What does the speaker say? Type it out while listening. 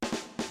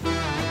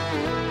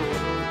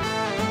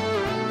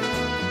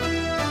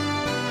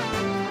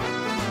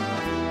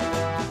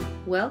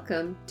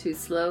Welcome to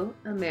Slow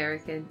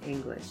American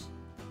English,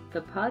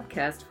 the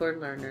podcast for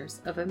learners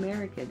of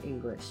American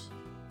English.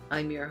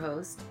 I'm your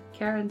host,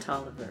 Karen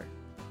Tolliver.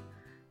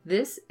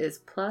 This is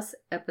Plus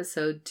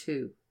Episode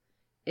 2,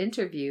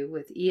 interview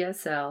with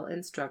ESL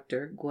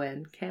instructor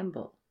Gwen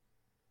Campbell.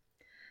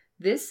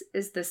 This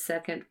is the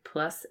second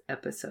Plus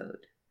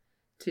episode.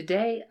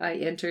 Today I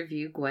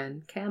interview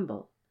Gwen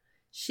Campbell.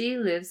 She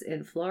lives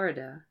in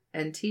Florida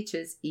and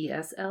teaches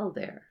ESL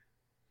there.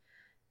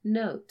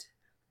 Note,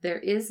 there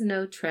is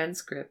no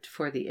transcript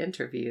for the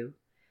interview,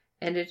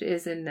 and it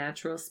is in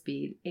natural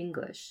speed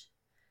English.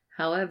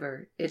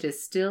 However, it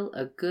is still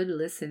a good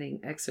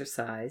listening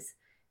exercise,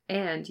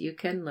 and you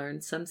can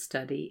learn some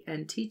study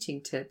and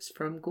teaching tips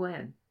from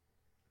Gwen.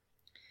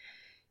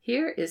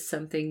 Here is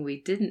something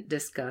we didn't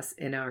discuss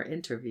in our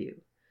interview.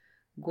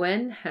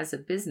 Gwen has a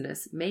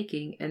business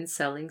making and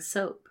selling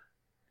soap.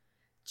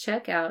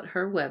 Check out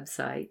her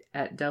website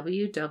at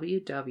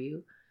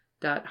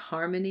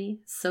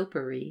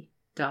www.harmonysoapery.com.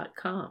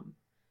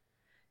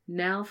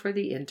 Now for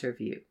the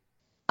interview.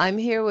 I'm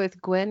here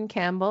with Gwen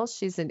Campbell.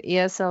 She's an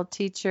ESL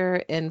teacher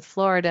in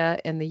Florida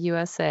in the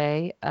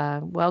USA.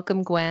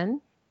 Welcome,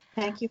 Gwen.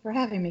 Thank you for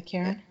having me,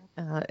 Karen.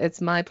 It's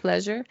my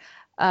pleasure.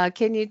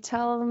 Can you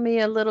tell me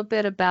a little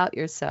bit about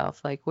yourself?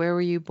 Like, where were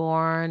you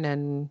born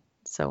and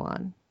so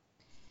on?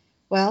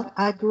 Well,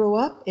 I grew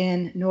up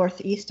in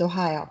Northeast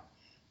Ohio,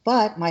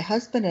 but my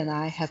husband and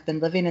I have been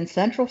living in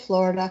Central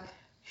Florida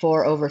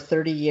for over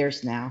 30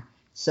 years now.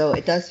 So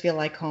it does feel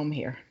like home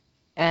here.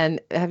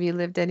 And have you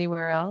lived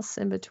anywhere else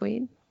in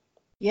between?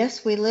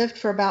 Yes, we lived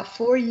for about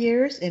 4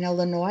 years in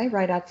Illinois,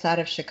 right outside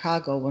of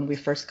Chicago when we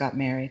first got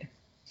married.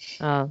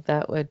 Oh,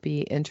 that would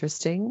be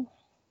interesting.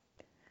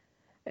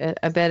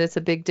 I bet it's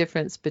a big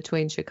difference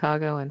between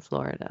Chicago and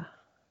Florida.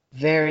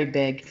 Very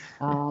big.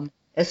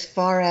 As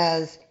far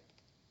as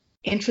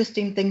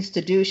interesting things to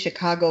do,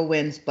 Chicago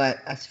wins, but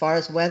as far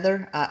as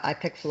weather, I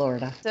pick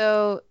Florida.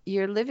 So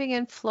you're living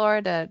in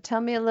Florida. Tell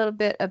me a little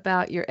bit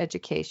about your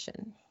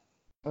education.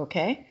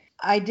 Okay.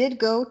 I did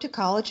go to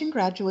college and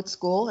graduate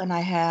school, and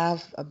I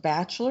have a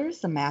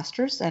bachelor's, a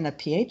master's, and a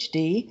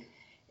PhD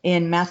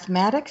in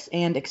mathematics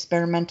and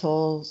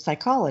experimental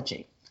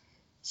psychology.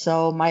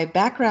 So my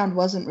background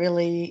wasn't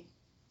really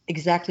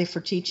exactly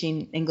for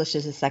teaching English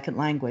as a second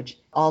language,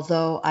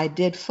 although I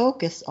did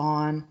focus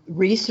on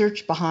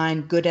research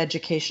behind good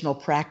educational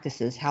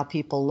practices, how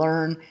people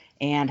learn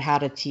and how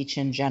to teach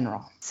in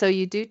general. So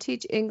you do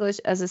teach English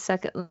as a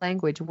second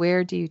language.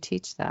 Where do you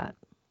teach that?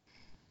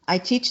 I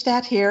teach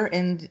that here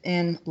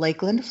in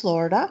Lakeland,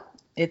 Florida.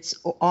 It's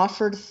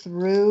offered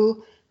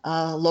through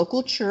a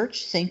local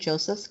church, St.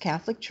 Joseph's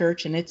Catholic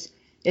Church, and it's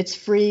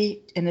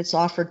free and it's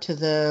offered to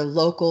the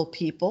local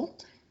people.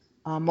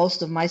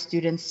 Most of my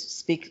students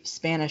speak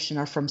Spanish and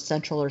are from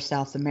Central or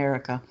South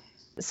America.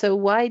 So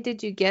why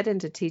did you get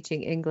into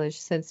teaching English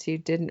since you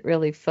didn't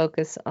really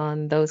focus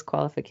on those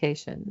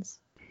qualifications?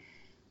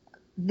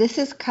 This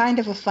is kind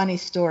of a funny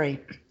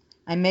story.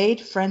 I made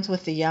friends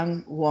with a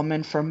young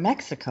woman from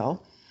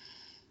Mexico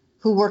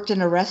who worked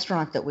in a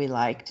restaurant that we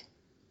liked,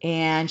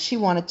 and she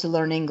wanted to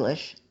learn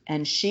English.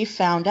 And she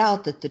found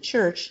out that the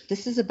church,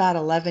 this is about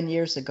 11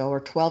 years ago or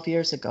 12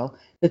 years ago,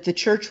 that the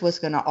church was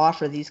going to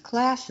offer these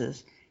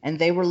classes. And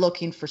they were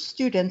looking for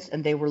students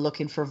and they were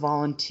looking for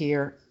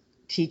volunteer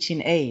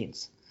teaching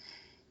aides.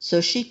 So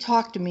she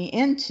talked me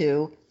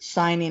into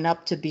signing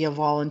up to be a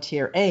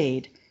volunteer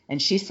aide, and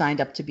she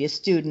signed up to be a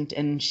student,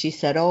 and she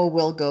said, oh,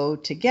 we'll go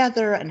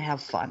together and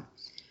have fun.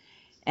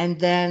 And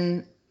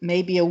then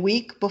maybe a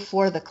week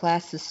before the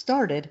classes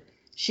started,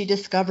 she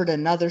discovered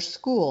another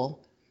school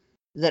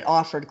that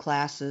offered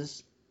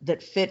classes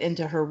that fit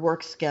into her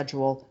work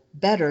schedule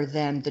better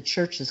than the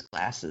church's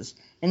classes.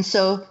 And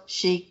so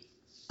she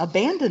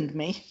abandoned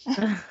me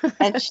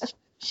and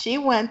she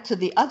went to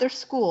the other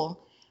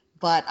school,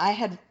 but I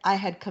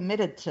had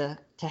committed to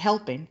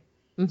helping.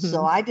 Mm-hmm.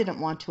 So I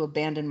didn't want to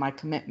abandon my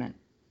commitment.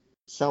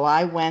 So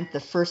I went the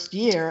first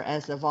year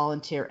as a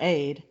volunteer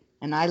aide,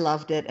 and I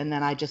loved it, and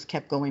then I just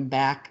kept going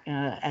back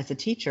as a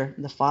teacher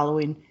the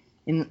following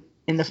in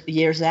the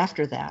years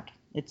after that.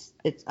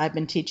 I've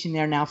been teaching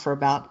there now for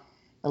about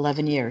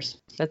 11 years.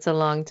 That's a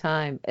long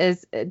time.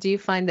 Do you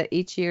find that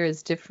each year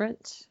is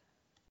different?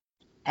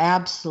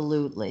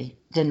 Absolutely.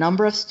 The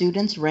number of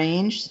students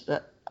range.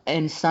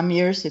 In some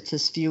years, it's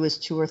as few as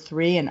 2 or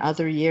 3. In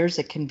other years,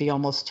 it can be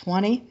almost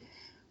 20.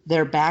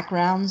 Their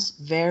backgrounds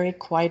vary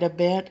quite a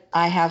bit.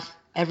 I have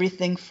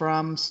everything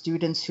from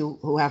students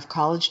who have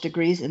college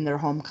degrees in their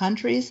home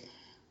countries,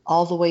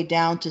 all the way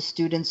down to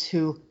students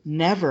who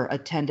never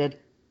attended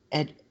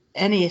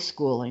any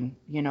schooling.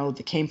 You know,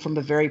 they came from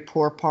a very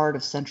poor part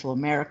of Central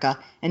America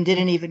and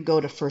didn't even go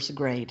to first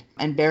grade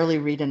and barely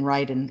read and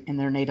write in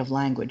their native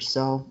language.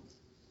 So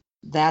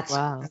that's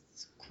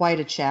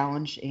quite a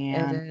challenge.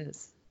 And it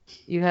is.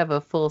 You have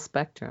a full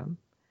spectrum.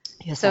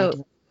 Yes, so I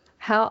do.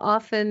 How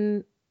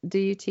often do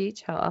you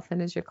teach? How often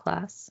is your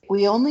class?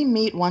 We only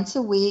meet once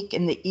a week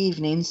in the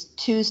evenings,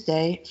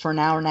 Tuesday, for an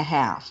hour and a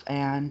half.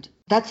 And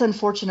that's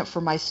unfortunate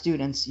for my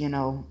students, you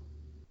know.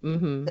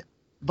 Mm-hmm.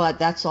 but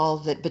that's all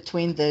that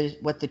between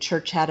what the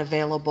church had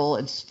available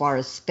as far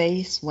as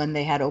space, when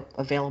they had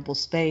available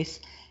space,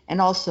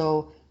 and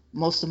also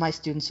most of my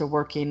students are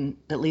working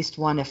at least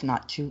one, if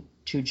not two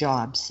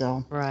jobs.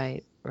 So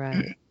Right,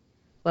 right.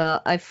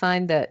 Well, I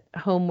find that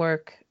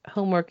homework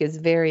is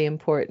very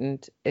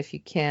important if you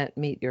can't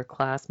meet your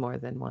class more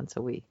than once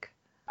a week.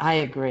 I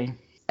agree.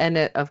 And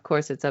of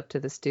course, it's up to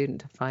the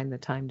student to find the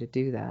time to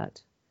do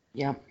that.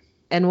 Yep.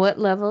 And what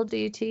level do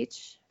you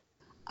teach?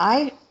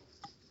 I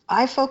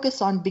I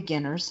focus on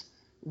beginners.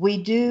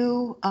 We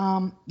do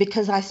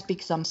because I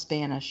speak some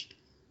Spanish.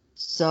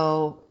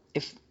 So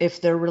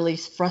if they're really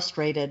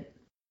frustrated,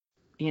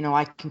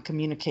 I can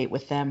communicate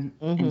with them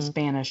in Mm-hmm.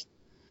 Spanish.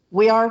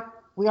 We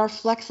are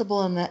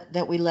flexible in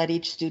that we let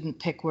each student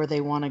pick where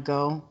they want to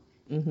go.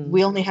 Mm-hmm.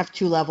 We only have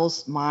two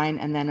levels, mine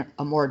and then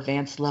a more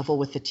advanced level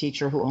with the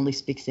teacher who only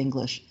speaks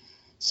English.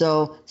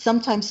 So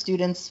sometimes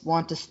students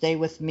want to stay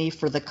with me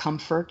for the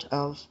comfort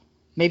of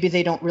maybe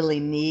they don't really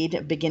need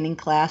a beginning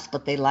class,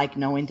 but they like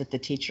knowing that the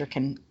teacher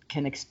can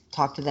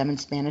talk to them in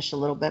Spanish a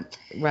little bit.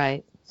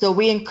 Right. So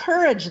we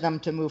encourage them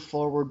to move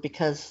forward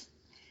because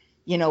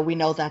we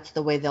know that's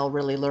the way they'll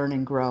really learn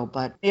and grow.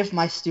 But if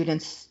my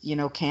students,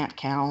 can't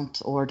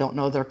count or don't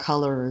know their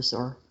colors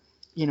or, are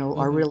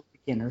Mm-hmm. real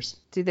beginners,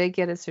 Do they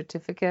get a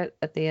certificate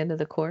at the end of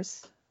the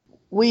course?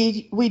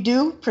 we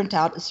do print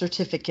out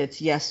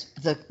certificates. Yes,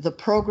 the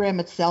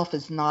program itself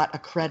is not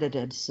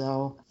accredited,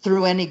 so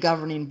through any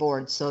governing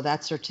board. So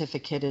that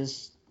certificate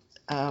is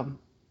um,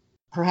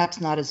 perhaps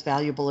not as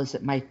valuable as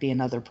it might be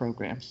in other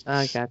programs.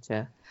 Oh,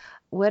 gotcha.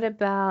 What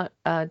about,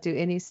 do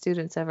any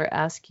students ever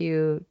ask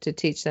you to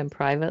teach them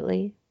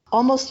privately?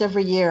 Almost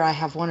every year, I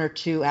have one or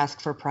two ask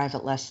for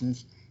private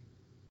lessons.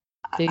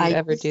 Do you I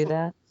ever do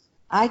that?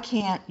 I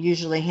can't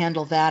usually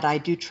handle that. I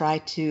do try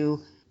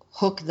to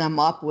hook them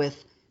up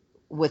with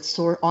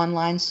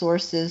online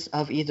sources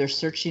of either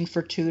searching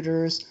for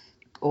tutors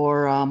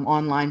or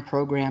online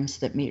programs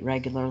that meet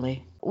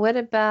regularly. What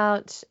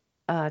about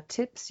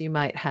tips you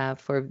might have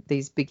for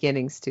these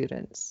beginning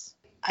students?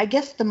 I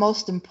guess the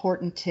most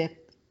important tip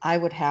I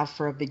would have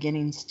for a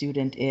beginning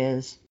student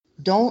is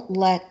don't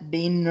let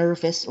being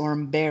nervous or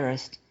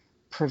embarrassed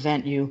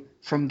prevent you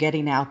from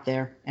getting out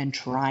there and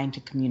trying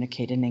to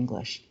communicate in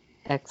English.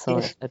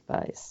 Excellent If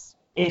advice.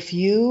 if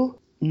you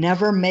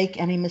never make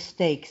any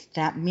mistakes,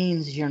 that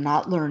means you're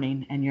not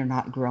learning and you're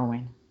not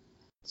growing.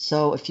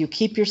 So if you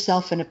keep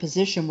yourself in a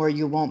position where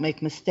you won't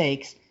make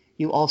mistakes,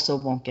 you also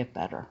won't get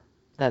better.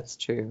 That's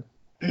true.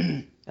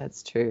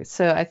 That's true.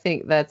 So I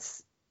think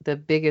that's the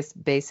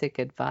biggest basic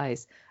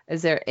advice.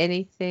 Is there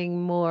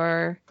anything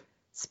more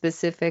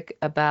specific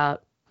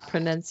about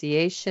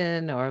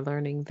pronunciation or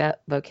learning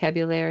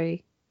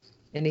vocabulary?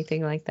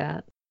 Anything like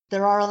that?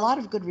 There are a lot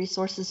of good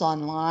resources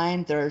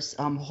online. There's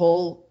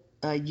whole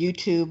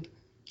YouTube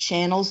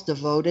channels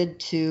devoted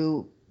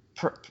to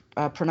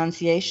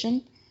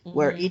pronunciation,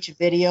 where Hmm. each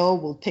video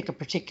will pick a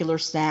particular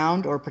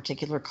sound or a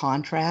particular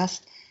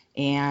contrast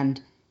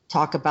and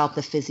talk about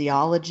the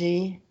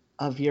physiology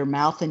of your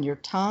mouth and your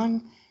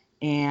tongue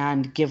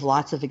and give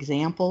lots of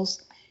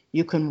examples.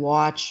 You can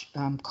watch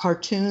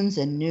cartoons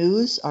and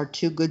news are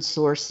two good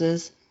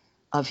sources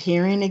of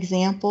hearing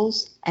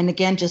examples. And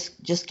again,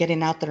 just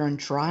getting out there and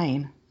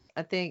trying.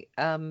 I think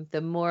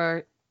the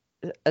more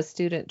a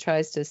student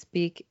tries to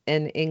speak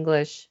in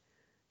English,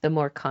 the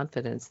more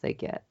confidence they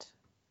get.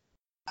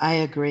 I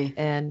agree.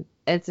 And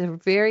it's a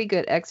very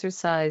good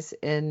exercise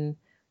in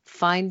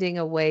finding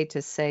a way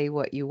to say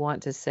what you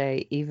want to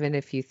say, even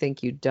if you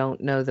think you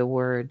don't know the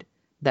word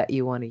that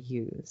you want to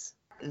use.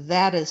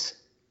 That is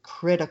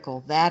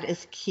critical. That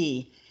is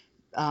key.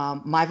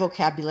 My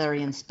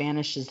vocabulary in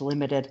Spanish is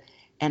limited,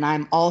 and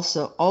I'm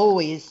also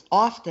always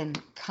often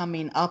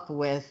coming up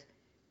with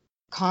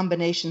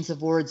combinations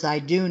of words I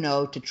do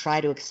know to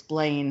try to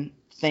explain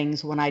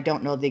things when I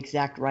don't know the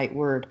exact right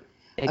word.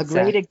 A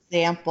great Exact.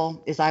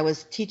 example is I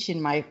was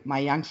teaching my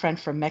young friend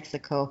from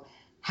Mexico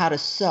how to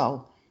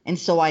sew. And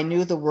so I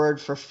knew the word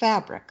for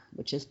fabric,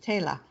 which is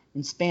tela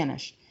in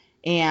Spanish.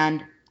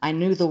 And I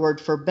knew the word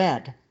for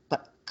bed,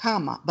 but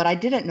I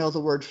didn't know the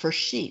word for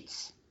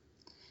sheets.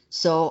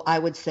 So I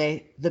would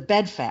say the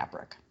bed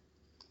fabric.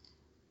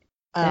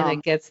 And Um,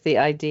 it gets the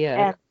idea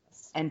and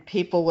across. and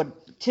people would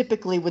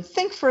typically would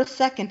think for a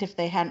second if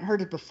they hadn't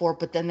heard it before,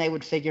 but then they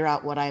would figure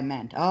out what I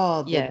meant.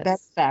 Oh, the bed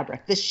Yes,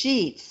 fabric, the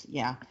sheets.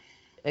 Yeah.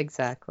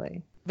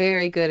 exactly.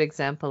 Very good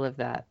example of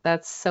that.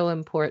 That's so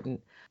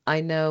important.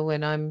 I know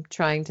when I'm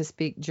trying to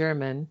speak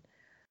German,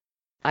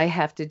 I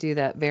have to do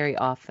that very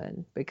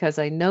often because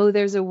I know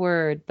there's a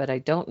word, but I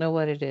don't know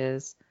what it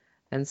is.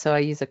 And so I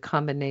use a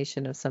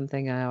combination of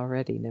something I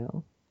already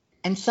know.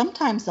 And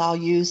sometimes I'll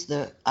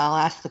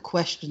ask the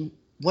question,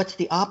 what's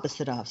the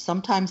opposite of?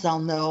 Sometimes I'll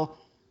know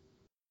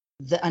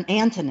an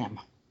antonym.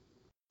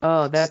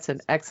 Oh, that's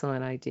an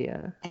excellent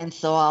idea. And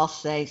so I'll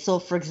say, so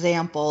for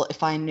example,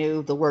 if I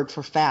knew the word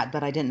for fat,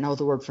 but I didn't know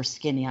the word for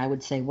skinny, I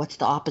would say, what's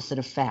the opposite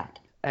of fat?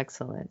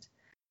 Excellent.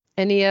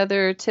 Any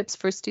other tips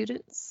for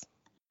students?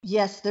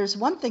 Yes, there's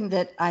one thing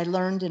that I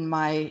learned in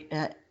my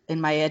in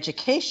my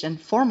education,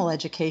 formal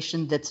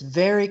education, that's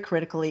very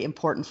critically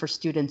important for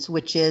students,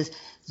 which is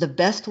the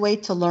best way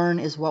to learn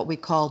is what we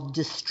call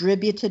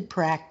distributed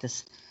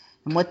practice.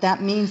 And what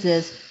that means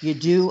is you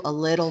do a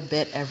little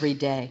bit every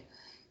day.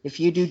 If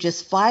you do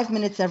just 5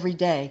 minutes every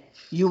day,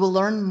 you will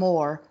learn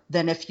more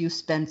than if you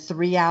spend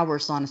 3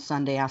 hours on a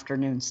Sunday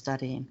afternoon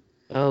studying.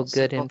 Oh,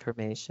 good So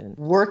information.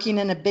 studying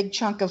in a big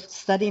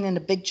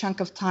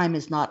chunk of time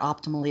is not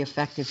optimally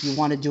effective. You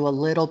want to do a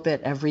little bit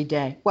every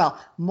day. Well,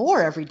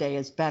 more every day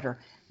is better,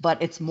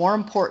 but it's more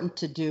important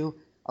to do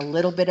a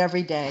little bit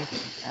every day.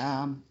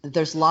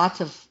 There's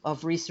lots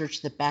of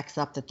research that backs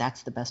up that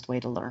that's the best way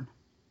to learn.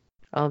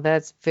 Oh,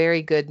 that's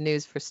very good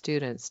news for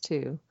students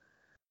too.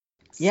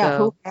 Yeah,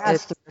 who So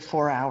has 3 or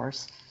 4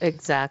 hours?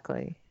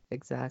 exactly.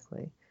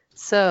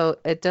 So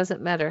it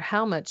doesn't matter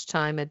how much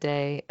time a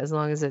day, as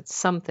long as it's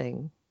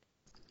something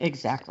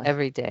Exactly.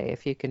 every day,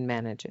 if you can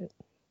manage it.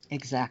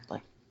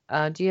 Exactly.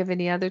 Do you have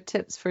any other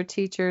tips for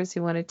teachers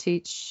who want to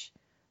teach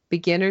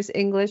beginners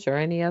English or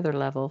any other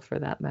level for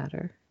that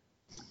matter?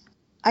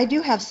 I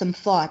do have some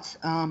thoughts.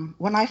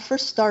 When I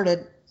first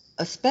started,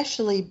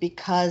 especially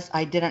because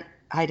I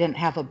didn't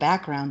have a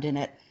background in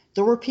it,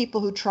 there were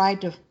people who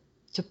tried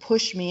to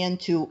push me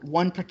into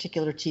one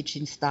particular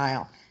teaching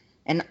style.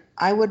 And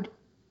I would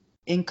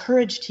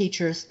encourage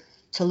teachers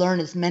to learn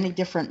as many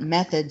different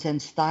methods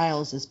and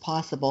styles as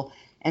possible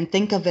and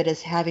think of it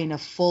as having a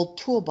full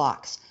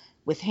toolbox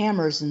with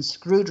hammers and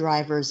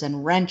screwdrivers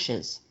and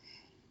wrenches.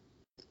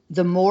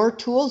 The more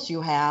tools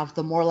you have,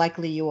 the more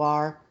likely you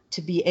are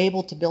to be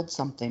able to build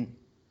something.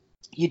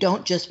 You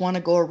don't just want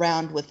to go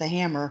around with a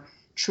hammer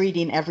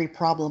treating every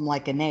problem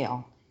like a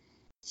nail.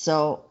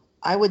 So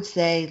I would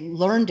say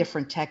learn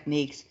different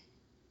techniques,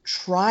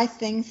 try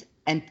things,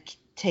 and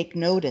take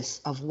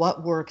notice of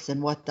what works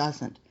and what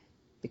doesn't.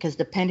 Because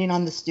depending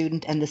on the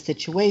student and the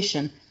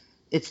situation,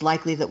 it's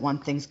likely that one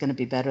thing's going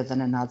to be better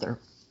than another.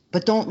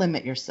 But don't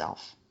limit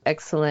yourself.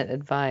 Excellent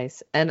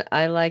advice. And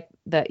I like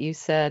that you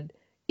said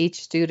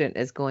each student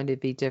is going to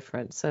be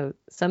different. So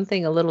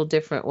something a little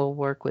different will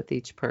work with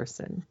each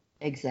person.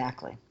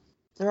 Exactly.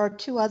 There are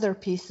 2 other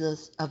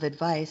pieces of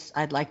advice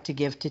I'd like to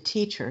give to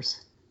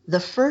teachers.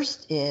 The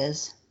first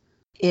is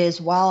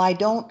while I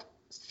don't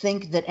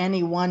think that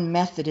any one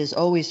method is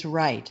always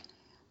right,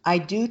 I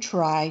do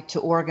try to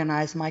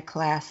organize my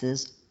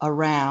classes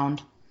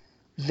around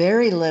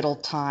very little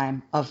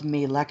time of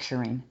me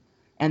lecturing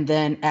and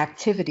then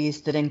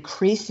activities that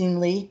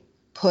increasingly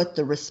put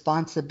the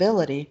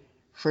responsibility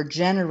for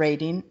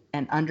generating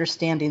and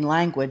understanding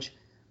language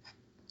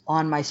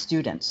on my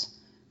students.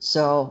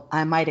 So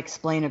I might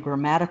explain a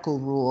grammatical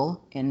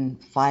rule in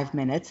 5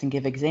 minutes and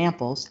give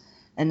examples,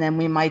 and then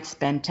we might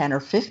spend 10 or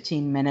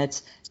 15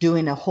 minutes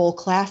doing a whole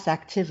class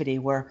activity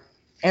where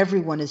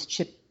everyone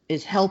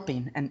is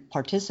helping and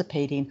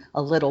participating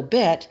a little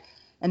bit,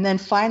 and then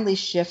finally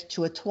shift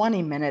to a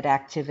 20-minute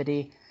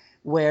activity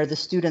where the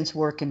students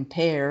work in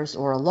pairs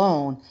or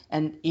alone,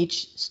 and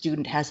each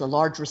student has a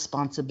large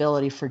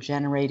responsibility for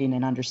generating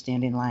and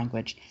understanding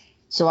language.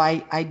 So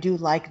I do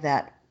like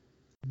that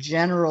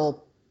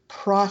general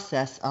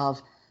process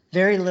of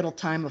very little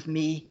time of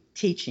me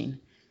teaching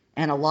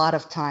and a lot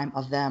of time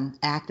of them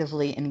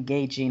actively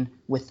engaging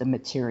with the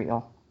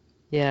material.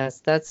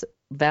 Yes, that's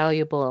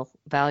valuable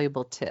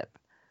tip.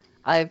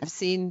 I've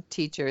seen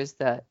teachers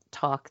that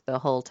talk the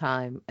whole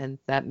time, and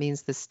that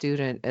means the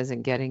student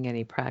isn't getting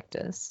any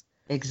practice.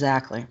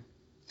 Exactly.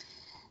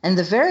 And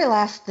the very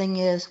last thing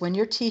is when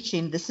you're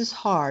teaching, this is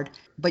hard,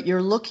 but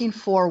you're looking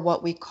for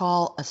what we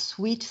call a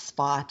sweet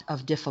spot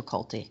of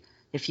difficulty.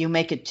 If you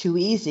make it too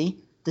easy,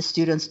 the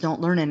students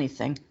don't learn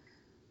anything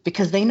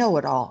because they know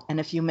it all. And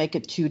if you make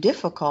it too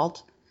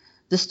difficult,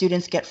 the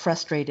students get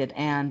frustrated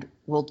and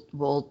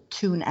will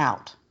tune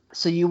out.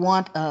 So you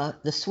want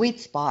the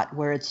sweet spot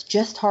where it's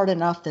just hard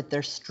enough that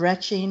they're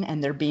stretching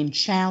and they're being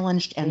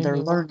challenged and they're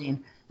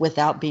learning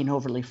without being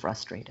overly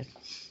frustrated.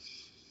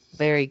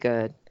 Very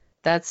good.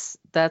 That's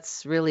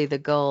really the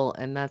goal,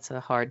 and that's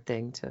a hard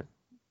thing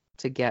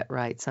to get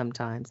right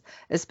sometimes,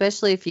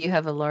 especially if you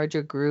have a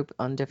larger group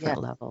on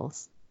different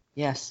levels.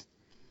 Yes,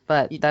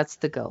 But that's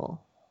the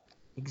goal.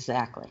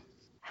 exactly.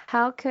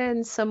 How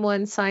can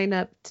someone sign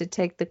up to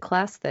take the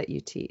class that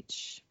you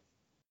teach?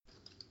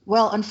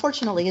 Well,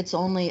 unfortunately, it's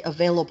only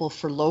available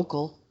for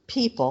local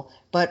people,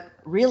 but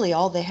really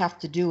all they have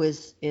to do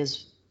is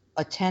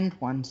attend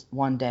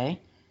one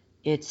day.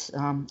 It's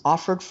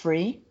offered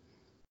free.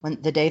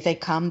 When the day they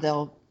come,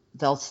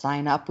 they'll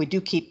sign up. We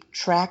do keep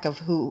track of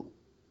who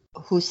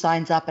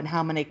signs up and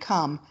how many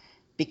come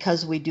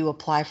because we do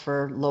apply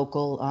for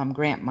local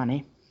grant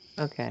money.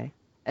 Okay.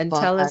 And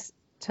But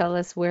tell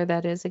us where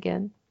that is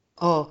again.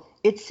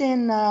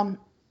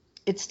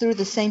 it's through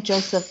the St.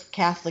 Joseph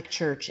Catholic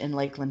Church in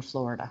Lakeland,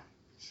 Florida.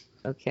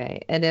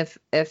 Okay. And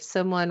if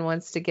someone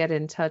wants to get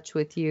in touch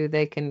with you,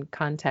 they can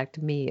contact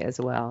me as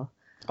well.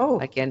 Oh,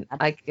 I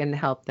can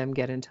help them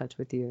get in touch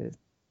with you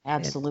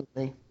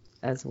absolutely.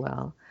 as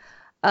well.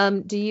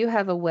 Do you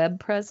have a web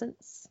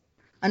presence?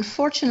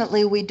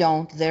 Unfortunately, we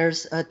don't.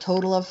 There's a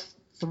total of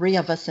 3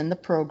 of us in the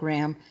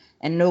program,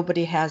 and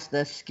nobody has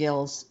the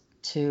skills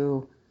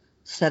to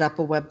set up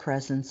a web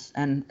presence,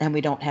 and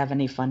we don't have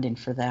any funding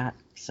for that.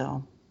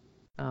 So,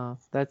 Oh,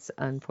 that's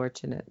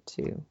unfortunate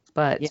too.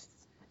 But yes,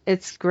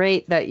 it's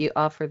great that you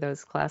offer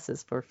those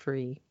classes for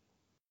free.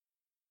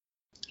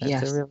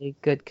 That's a yes. really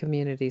good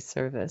community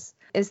service.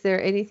 Is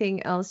there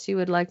anything else you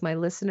would like my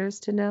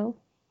listeners to know?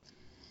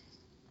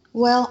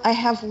 Well, I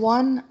have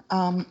one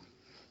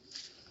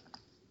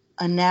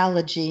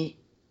analogy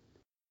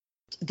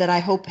that I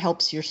hope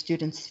helps your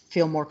students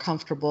feel more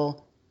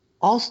comfortable,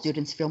 all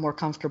students feel more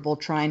comfortable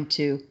trying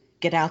to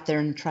get out there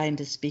and trying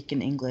to speak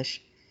in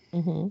English.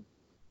 Mm-hmm.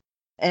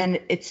 And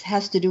it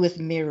has to do with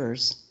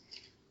mirrors.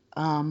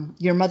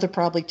 Your mother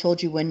probably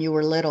told you when you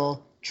were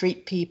little,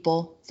 treat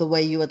people the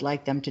way you would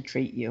like them to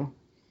treat you.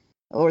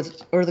 Or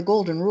the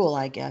golden rule,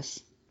 I guess.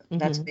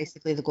 That's Mm-hmm.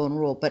 basically the golden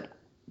rule. But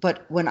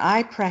when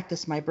I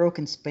practice my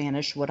broken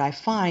Spanish, what I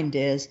find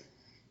is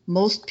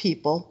most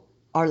people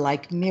are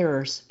like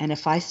mirrors. And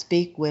if I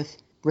speak with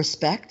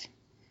respect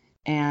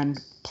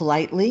and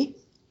politely,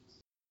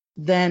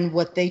 then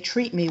what they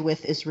treat me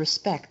with is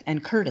respect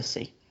and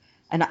courtesy.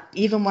 And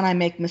even when I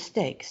make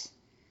mistakes.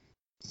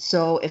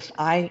 So if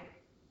I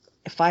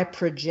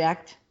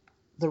project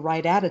the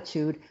right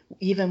attitude,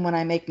 even when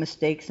I make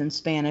mistakes in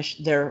Spanish,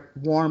 they're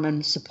warm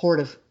and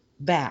supportive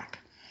back.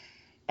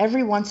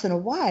 Every once in a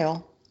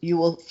while, you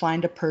will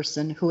find a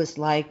person who is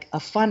like a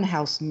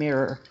funhouse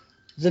mirror,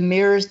 the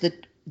mirrors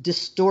that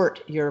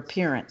distort your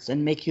appearance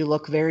and make you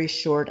look very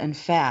short and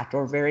fat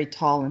or very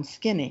tall and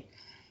skinny.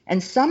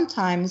 And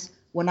sometimes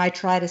when I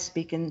try to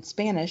speak in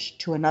Spanish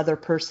to another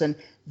person,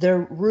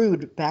 they're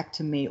rude back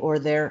to me or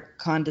they're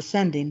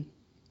condescending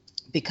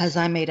because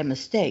I made a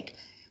mistake.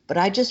 But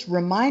I just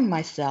remind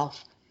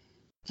myself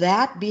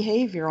that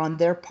behavior on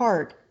their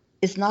part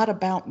is not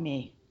about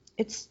me.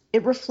 It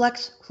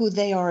reflects who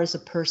they are as a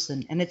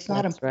person, and it's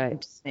not That's important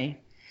right. to me.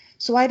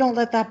 So I don't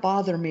let that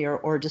bother me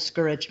or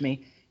discourage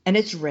me. And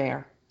it's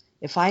rare.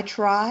 If I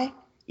try,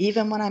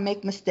 even when I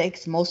make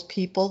mistakes, most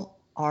people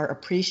are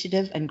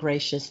appreciative and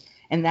gracious.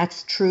 And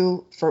that's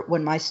true for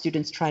when my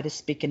students try to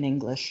speak in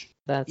English.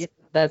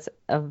 That's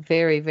a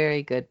very,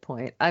 very good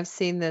point. I've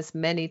seen this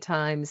many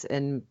times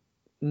in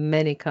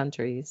many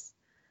countries.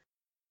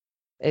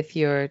 If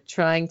you're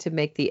trying to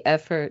make the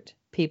effort,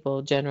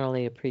 people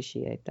generally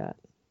appreciate that.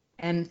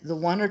 And the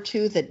one or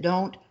two that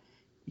don't,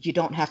 you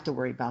don't have to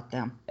worry about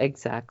them.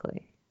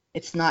 Exactly.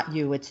 It's not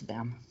you, it's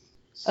them.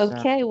 So,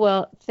 Okay,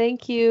 well,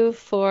 thank you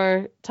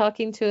for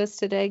talking to us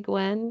today,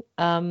 Gwen.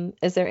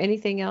 Is there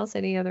anything else?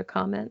 Any other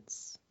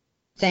comments?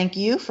 thank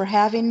you for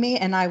having me,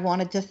 and I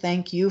wanted to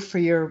thank you for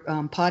your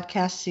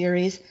podcast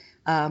series.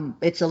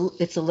 It's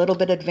a little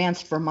bit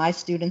advanced for my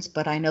students,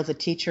 but I know the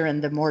teacher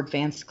in the more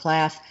advanced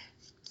class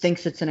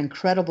thinks it's an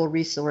incredible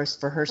resource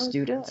for her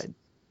students. Good.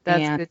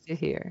 That's And good to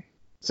hear.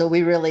 so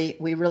we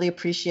really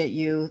appreciate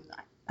you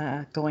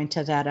going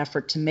to that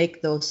effort to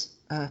make those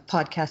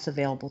podcasts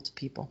available to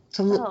people,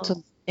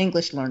 to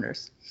English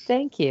learners.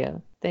 Thank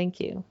you. Thank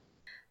you.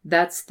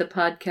 That's the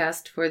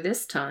podcast for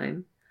this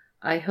time.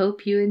 I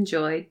hope you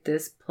enjoyed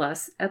this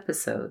Plus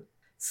episode.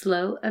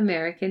 Slow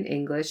American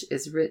English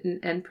is written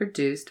and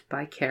produced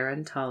by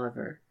Karen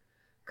Tolliver.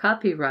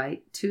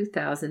 Copyright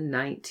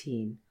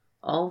 2019.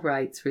 All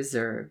rights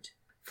reserved.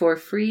 For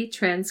free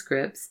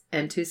transcripts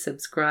and to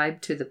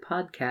subscribe to the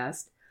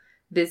podcast,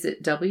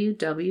 visit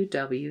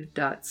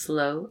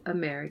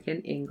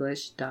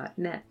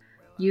www.slowamericanenglish.net.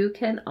 You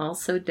can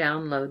also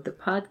download the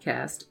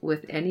podcast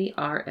with any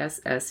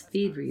RSS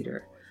feed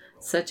reader,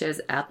 such as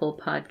Apple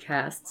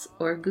Podcasts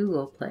or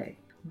Google Play.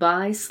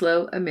 Buy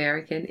Slow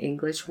American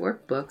English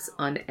workbooks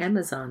on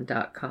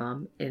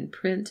Amazon.com in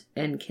print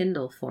and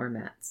Kindle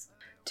formats.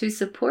 To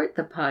support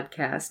the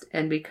podcast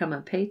and become a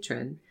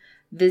patron,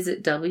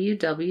 visit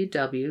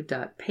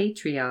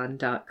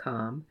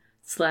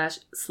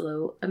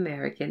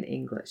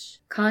www.patreon.com/slowamericanenglish.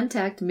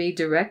 Contact me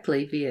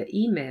directly via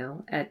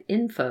email at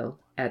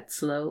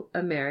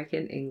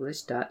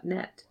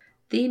info@slowamericanenglish.net.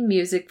 Theme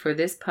music for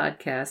this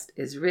podcast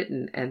is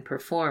written and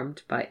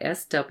performed by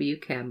S.W.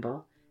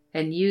 Campbell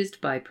and used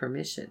by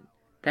permission.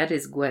 That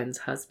is Gwen's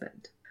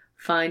husband.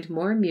 Find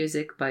more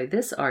music by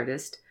this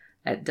artist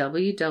at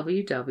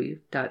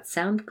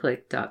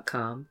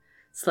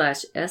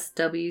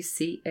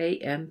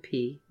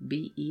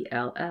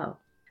www.soundclick.com/SWCAMPBELL.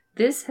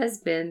 This has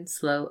been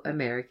Slow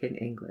American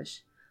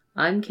English.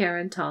 I'm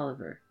Karen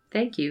Tolliver.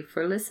 Thank you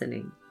for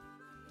listening.